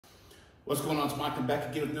What's going on? It's Mike. I'm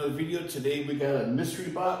back again with another video. Today we got a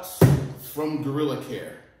mystery box from Gorilla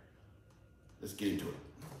Care. Let's get into it.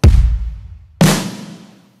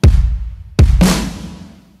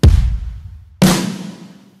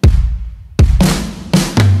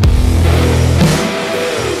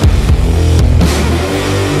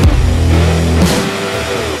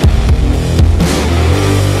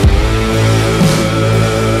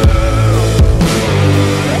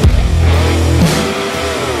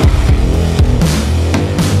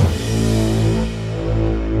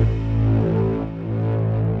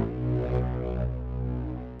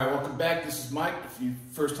 Welcome back. This is Mike. If you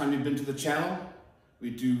first time you've been to the channel, we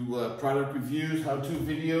do product reviews, how-to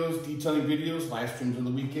videos, detailing videos, live streams on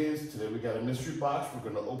the weekends. Today we got a mystery box we're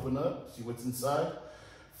going to open up, see what's inside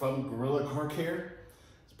from Gorilla Care.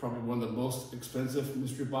 It's probably one of the most expensive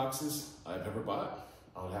mystery boxes I've ever bought.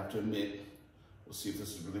 I'll have to admit. We'll see if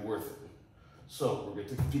this is really worth it. So we're going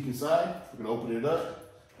to take a peek inside. We're going to open it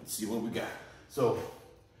up and see what we got. So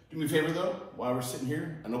do me a favor though, while we're sitting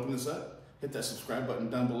here and open this up, hit that subscribe button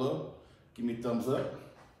down below. Give me a thumbs up.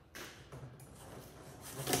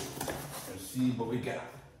 And see what we got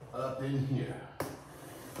up in here.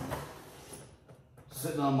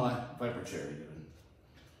 Sitting on my Viper chair even.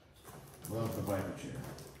 Love the Viper chair.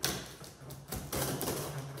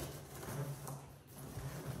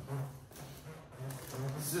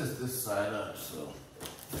 This is this side up, so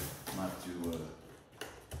I'm have to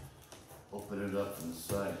open it up from the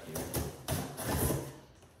side here.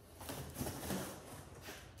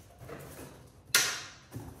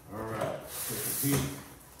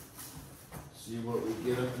 See what we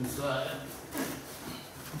get up inside.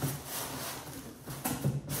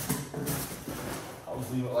 I'll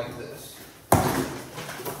just leave it like this.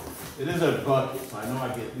 It is a bucket, so I know I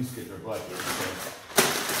at least get their bucket. So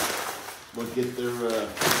we'll get their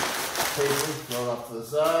paper, throw it off to the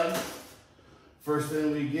side. First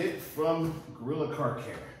thing we get from Gorilla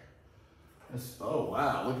Care. Oh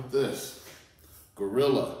wow, look at this.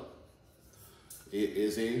 Gorilla. It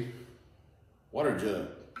is a water jug.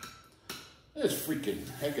 It's freaking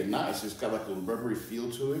heckin' nice. It's got like a rubbery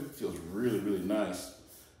feel to it. Feels really, really nice.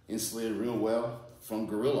 Insulated real well from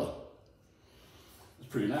Gorilla. It's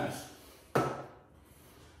pretty nice.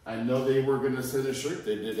 I know they were gonna send a shirt.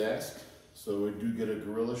 They did ask. So we do get a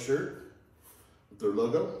Gorilla shirt with their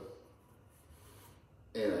logo.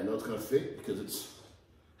 And I know it's gonna fit because it's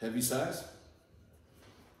heavy size.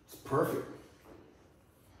 It's perfect.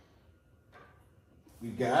 We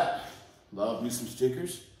got, love me some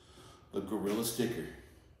stickers, the Gorilla sticker.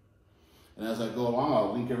 And as I go along,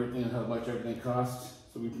 I'll link everything and how much everything costs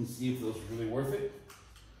so we can see if those are really worth it.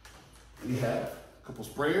 We have a couple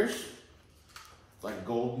sprayers. It's like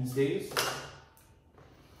gold these days.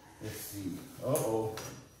 Let's see. Uh-oh.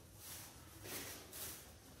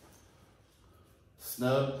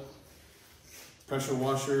 Snub, pressure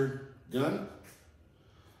washer gun.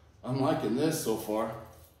 I'm liking this so far,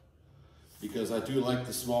 because I do like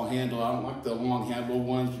the small handle. I don't like the long handle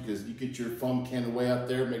ones because you get your foam can way out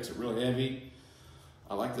there, it makes it real heavy.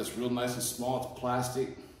 I like this real nice and small. It's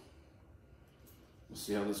plastic. We'll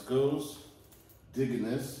see how this goes. Digging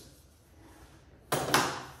this.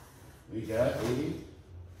 We got a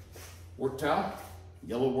work towel,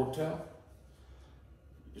 yellow work towel.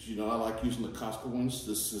 As you know, I like using the Costco ones.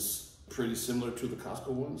 This is pretty similar to the Costco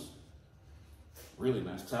ones. Really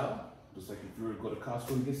nice towel. Just like if you were to go to Costco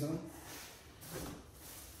and get some.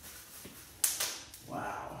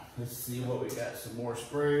 Wow, let's see what we got. Some more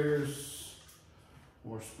sprayers,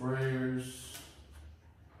 more sprayers.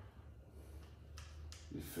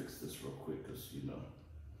 Let me fix this real quick because you know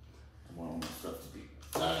I want all my stuff to be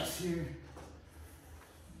nice here.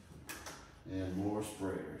 And more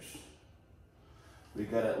sprayers. We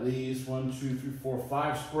got at least 1, 2, 3, 4,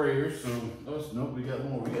 5 sprayers. So no, we got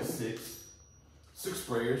more. We got 6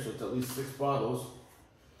 sprayers. So it's at least 6 bottles.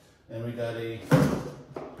 And we got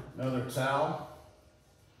another towel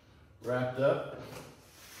wrapped up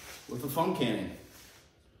with a foam cannon.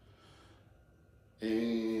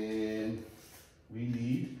 And we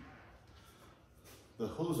need the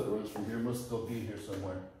hose that runs from here. Must still be here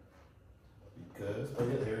somewhere. Because, oh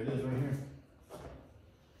yeah, there it is right here.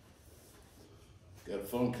 Got a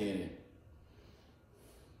foam cannon.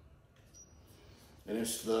 And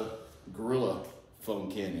it's the Gorilla foam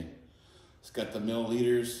cannon. It's got the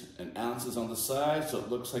milliliters and ounces on the side, so it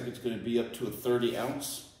looks like it's going to be up to a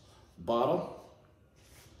 30-ounce bottle.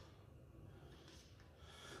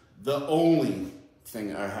 The only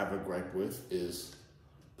thing I have a gripe with is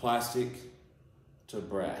plastic to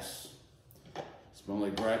brass. It's my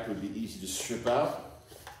only gripe. It would be easy to strip out.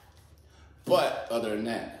 But other than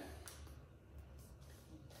that,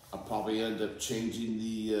 probably end up changing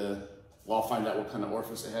the, well, I'll find out what kind of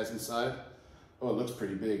orifice it has inside. Oh, it looks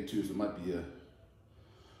pretty big too, so it might be a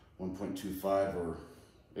 1.25 or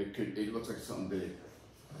it looks like something big.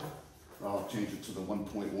 I'll change it to the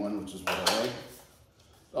 1.1, which is what I like.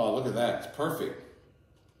 Oh, look at that, it's perfect.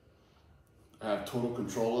 I have total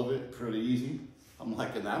control of it, pretty easy. I'm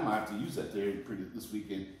liking that. I might have to use that there this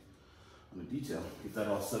weekend on the detail. Get that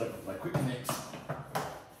all set up with my quick connects.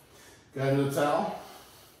 Got another towel,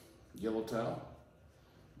 yellow towel,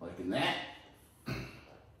 liking that.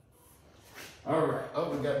 All right,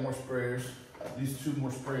 oh, we got more sprayers. These 2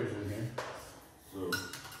 more sprayers in here. So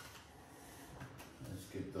let's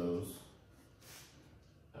get those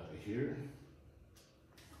out of here.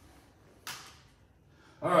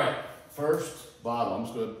 All right, first bottle. I'm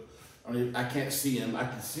just gonna, I can't see them. I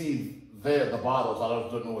can see the bottles. I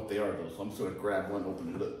don't know what they are though. So I'm just gonna grab one,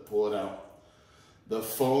 open it up, pull it out. The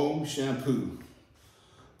foam shampoo.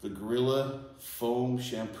 The Gorilla Foam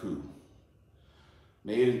Shampoo.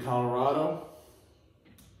 Made in Colorado.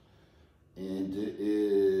 And it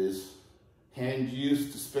is hand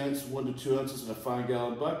use, dispense 1 to 2 ounces in a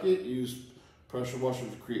 5-gallon bucket. Use pressure washer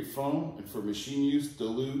to create foam. And for machine use,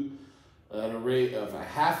 dilute at a rate of a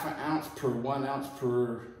half an ounce per 1 ounce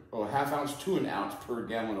per, or half ounce to an ounce per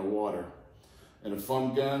gallon of water. And a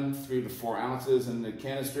foam gun, 3 to 4 ounces in the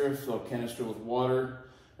canister. Fill a canister with water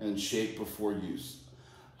and shake before use.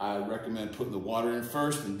 I recommend putting the water in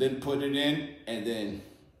first and then putting it in, and then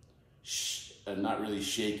not really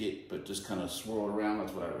shake it, but just kind of swirl it around.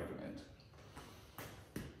 That's what I recommend.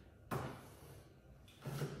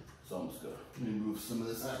 So I'm just gonna move some of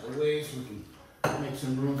this out of the way so we can make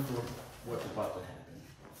some room for what's about to happen.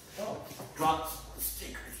 Oh, drops the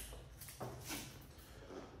stickers.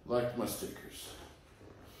 Like my stickers.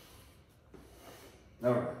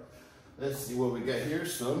 All right, let's see what we got here.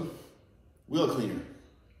 Some wheel cleaner.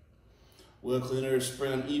 Wheel cleaner is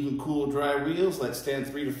spray on even, cool, dry wheels. Let stand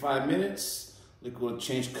 3 to 5 minutes. Liquid will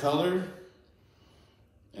change color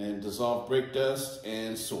and dissolve brake dust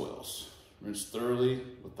and soils. Rinse thoroughly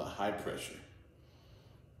with the high pressure.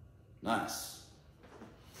 Nice.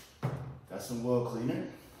 Got some wheel cleaner.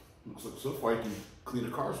 Looks like so far you can clean a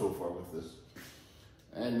car so far with this.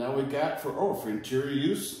 And now we got for interior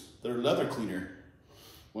use, their leather cleaner.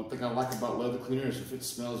 One thing I like about leather cleaner is if it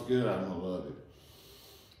smells good, I'm gonna love it.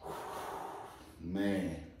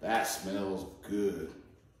 Man, that smells good.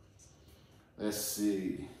 Let's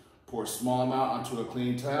see. Pour a small amount onto a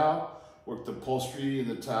clean towel. Work the upholstery in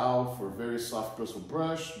the towel for a very soft bristle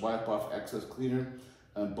brush. Wipe off excess cleaner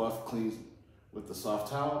and buff clean with the soft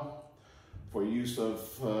towel. For use of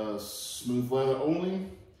smooth leather only.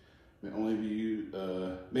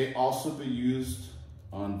 May also be used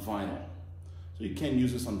on vinyl. So you can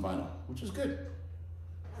use this on vinyl, which is good.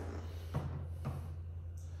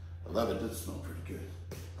 The leather does smell pretty good.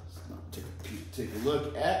 Let's now take a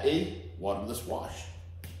look at a waterless wash.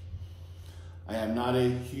 I am not a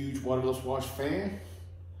huge waterless wash fan,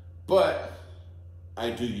 but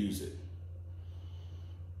I do use it.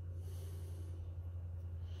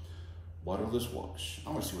 Waterless wash.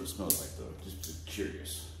 I want to see what it smells like though, just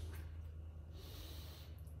curious.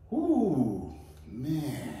 Ooh,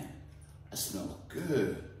 man, that smells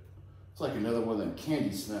good. It's like another one of them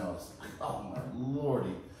candy smells. Oh my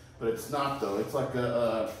lordy. But it's not though, it's like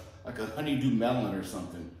a honeydew melon or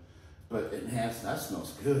something. But enhanced, that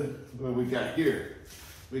smells good. What we got here?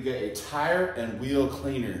 We got a tire and wheel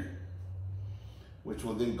cleaner, which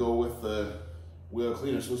will then go with the wheel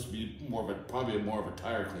cleaner. It's supposed to be probably more of a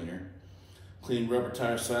tire cleaner. Clean rubber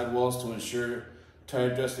tire sidewalls to ensure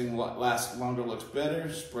tire dressing lasts longer, looks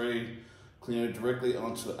better. Spray cleaner directly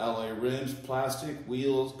onto alloy rims, plastic,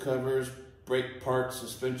 wheels, covers, brake parts,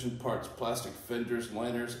 suspension parts, plastic fenders,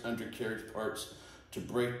 liners, undercarriage parts to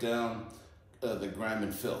break down the grime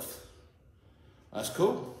and filth. That's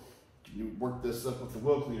cool. You work this up with the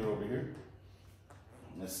wheel cleaner over here.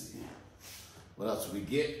 Let's see. What else do we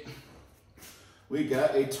get? We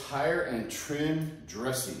got a tire and trim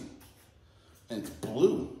dressing. And it's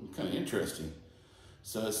blue. Kind of interesting.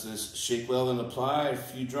 So it says shake well and apply a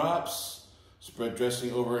few drops. Spread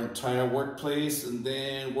dressing over entire workplace and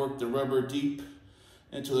then work the rubber deep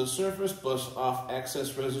into the surface. Brush off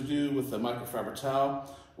excess residue with a microfiber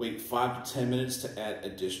towel. Wait 5 to 10 minutes to add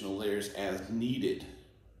additional layers as needed.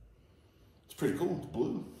 It's pretty cool. It's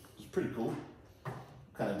blue. It's pretty cool.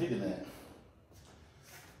 Kind of digging that.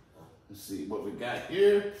 Let's see what we got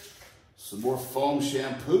here. Some more foam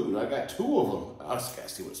shampoo. I got 2 of them. I just gotta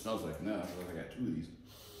see what it smells like now. I got 2 of these.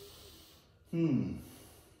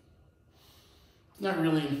 Not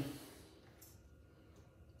really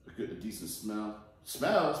a decent smell. It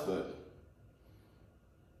smells, but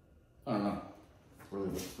I don't know really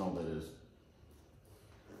what smell that is.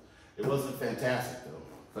 It wasn't fantastic though,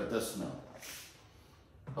 but it does smell.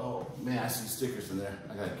 Oh man, I see stickers in there.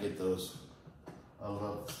 I gotta get those. I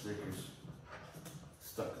love the stickers.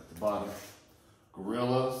 Stuck at the bottom.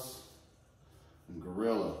 Gorillas and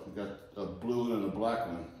Gorilla. We got a blue one and a black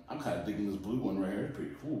one. I'm kind of digging this blue one right here. It's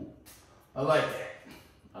pretty cool. I like that.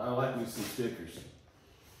 I like me some stickers.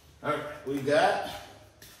 All right, we got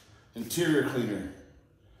interior cleaner.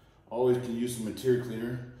 Always can use some interior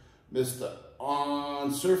cleaner. Mist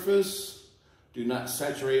on surface. Do not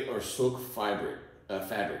saturate or soak fabric.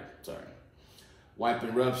 Wipe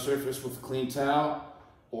and rub surface with a clean towel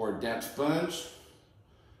or a damp sponge.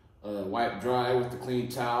 Wipe dry with the clean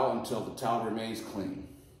towel until the towel remains clean.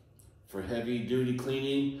 For heavy duty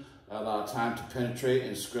cleaning, allow time to penetrate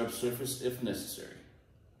and scrub surface if necessary.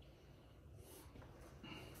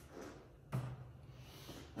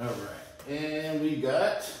 All right, and we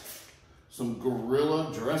got some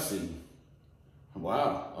Gorilla dressing.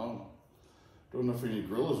 Wow, oh, don't know if any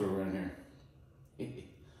gorillas are around here.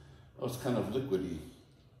 Oh, it's kind of liquidy.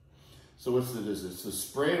 So what's it is? It's a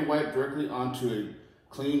spray and wipe directly onto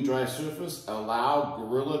a clean, dry surface. Allow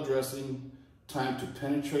Gorilla dressing time to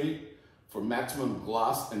penetrate for maximum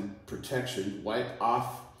gloss and protection. Wipe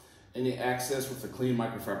off any excess with a clean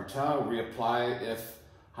microfiber towel. Reapply if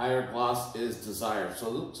higher gloss is desired. So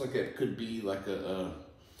it looks like it could be like an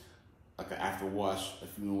after wash if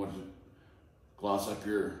you want to gloss up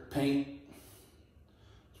your paint.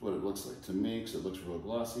 That's what it looks like to me, because it looks real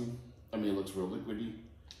glossy. I mean, it looks real liquidy.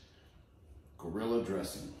 Gorilla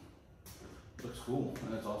dressing. Looks cool,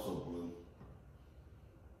 and it's also blue.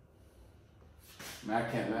 Man, I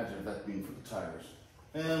can't imagine if that's being for the tires.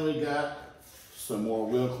 And we got some more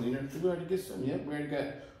wheel cleaner. Did we already get some? Yep,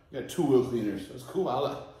 we got 2 wheel cleaners. That's cool.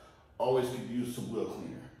 I always could use some wheel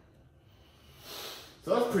cleaner.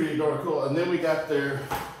 So that's pretty darn cool. And then we got their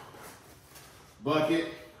bucket.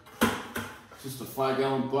 Just a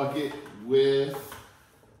 5-gallon bucket with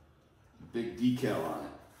a big decal on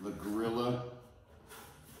it. The Gorilla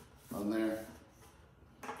on there.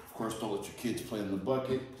 Of course, don't let your kids play in the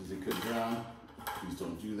bucket because they could drown. Please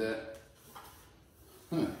don't do that.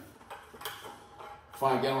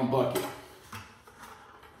 5-gallon bucket.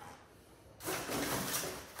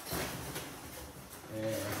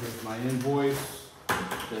 And here's my invoice.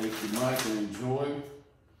 Thank you, Mike, and enjoy.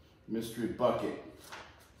 Mystery bucket.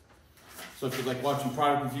 So if you like watching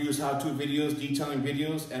product reviews, how-to videos, detailing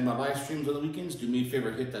videos, and my live streams on the weekends, do me a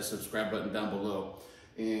favor, hit that subscribe button down below.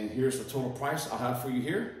 And here's the total price I'll have for you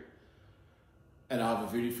here. And I'll have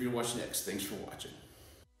a video for you to watch next. Thanks for watching.